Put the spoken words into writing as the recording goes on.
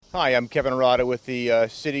Hi, I'm Kevin Arata with the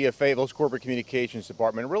City of Fayetteville's Corporate Communications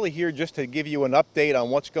Department. Really here just to give you an update on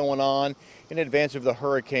what's going on in advance of the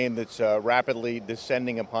hurricane that's rapidly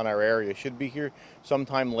descending upon our area. Should be here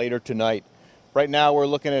sometime later tonight. Right now we're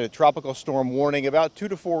looking at a tropical storm warning, about 2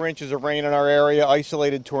 to 4 inches of rain in our area,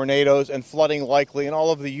 isolated tornadoes, and flooding likely in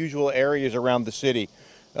all of the usual areas around the city.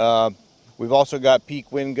 We've also got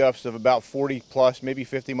peak wind gusts of about 40 plus, maybe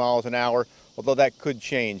 50 miles an hour, although that could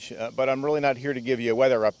change. But I'm really not here to give you a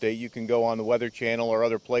weather update. You can go on the Weather Channel or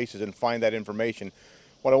other places and find that information.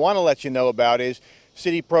 What I want to let you know about is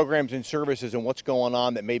city programs and services and what's going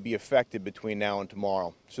on that may be affected between now and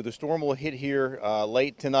tomorrow. So the storm will hit here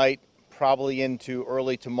late tonight, probably into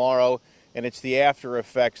early tomorrow, and it's the after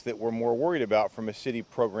effects that we're more worried about from a city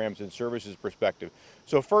programs and services perspective.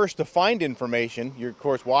 So first, to find information, you're of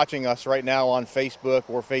course watching us right now on Facebook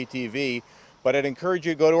or FayTV, but I'd encourage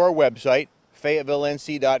you to go to our website,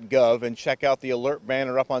 FayetteVilleNC.gov, and check out the alert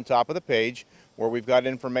banner up on top of the page where we've got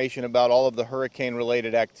information about all of the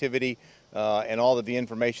hurricane-related activity and all of the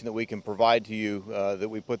information that we can provide to you that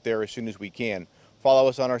we put there as soon as we can. Follow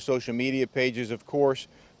us on our social media pages, of course.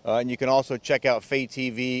 And you can also check out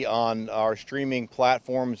FayTV on our streaming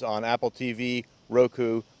platforms on Apple TV,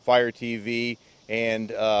 Roku, Fire TV,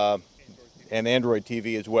 and Android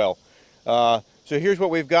TV as well. So here's what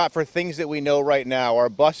we've got for things that we know right now. Our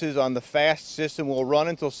buses on the FAST system will run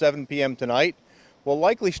until 7 p.m. tonight. We'll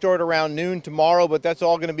likely start around noon tomorrow, but that's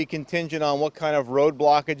all going to be contingent on what kind of road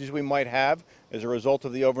blockages we might have as a result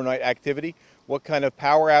of the overnight activity, what kind of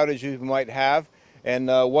power outages we might have, and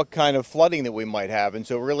what kind of flooding that we might have. And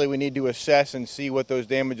so really we need to assess and see what those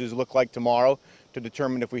damages look like tomorrow to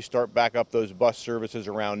determine if we start back up those bus services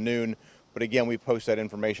around noon. But again, we post that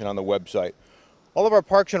information on the website. All of our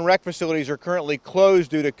parks and rec facilities are currently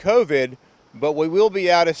closed due to COVID, but we will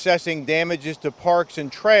be out assessing damages to parks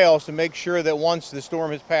and trails to make sure that once the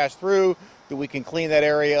storm has passed through, that we can clean that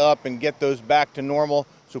area up and get those back to normal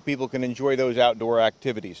so people can enjoy those outdoor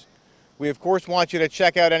activities. We, of course, want you to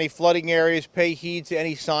check out any flooding areas, pay heed to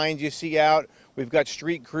any signs you see out. We've got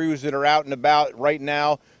street crews that are out and about right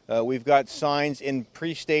now. We've got signs in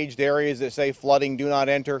pre-staged areas that say flooding, do not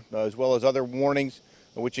enter, as well as other warnings,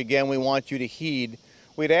 which again we want you to heed.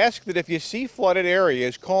 We'd ask that if you see flooded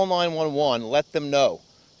areas, call 911, let them know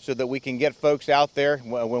so that we can get folks out there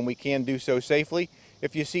when we can do so safely.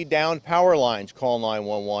 If you see downed power lines, call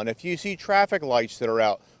 911. If you see traffic lights that are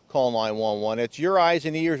out, call 911. It's your eyes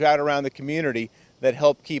and ears out around the community that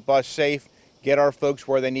help keep us safe, get our folks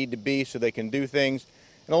where they need to be so they can do things.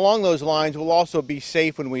 And along those lines, we'll also be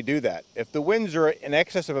safe when we do that. If the winds are in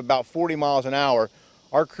excess of about 40 miles an hour,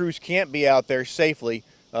 our crews can't be out there safely,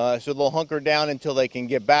 so they'll hunker down until they can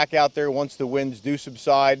get back out there once the winds do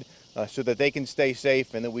subside so that they can stay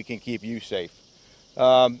safe and that we can keep you safe.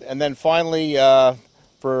 And then finally,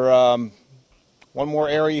 for one more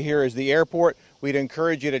area here is the airport. We'd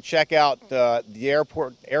encourage you to check out the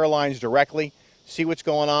airport airlines directly, see what's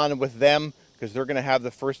going on with them, because they're going to have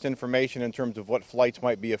the first information in terms of what flights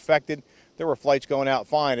might be affected. There were flights going out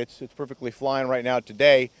fine. It's perfectly flying right now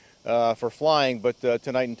today for flying, but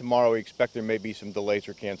tonight and tomorrow we expect there may be some delays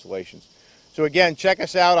or cancellations. So again, check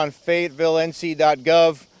us out on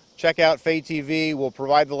FayetteVilleNC.gov. Check out FayTV. We'll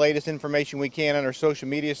provide the latest information we can on our social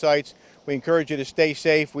media sites. We encourage you to stay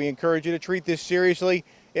safe. We encourage you to treat this seriously.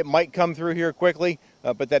 It might come through here quickly,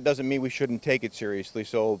 but that doesn't mean we shouldn't take it seriously.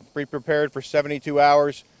 So be prepared for 72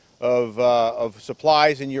 hours of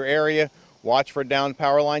supplies in your area. Watch for downed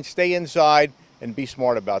power lines. Stay inside and be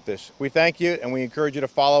smart about this. We thank you, and we encourage you to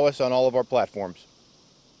follow us on all of our platforms.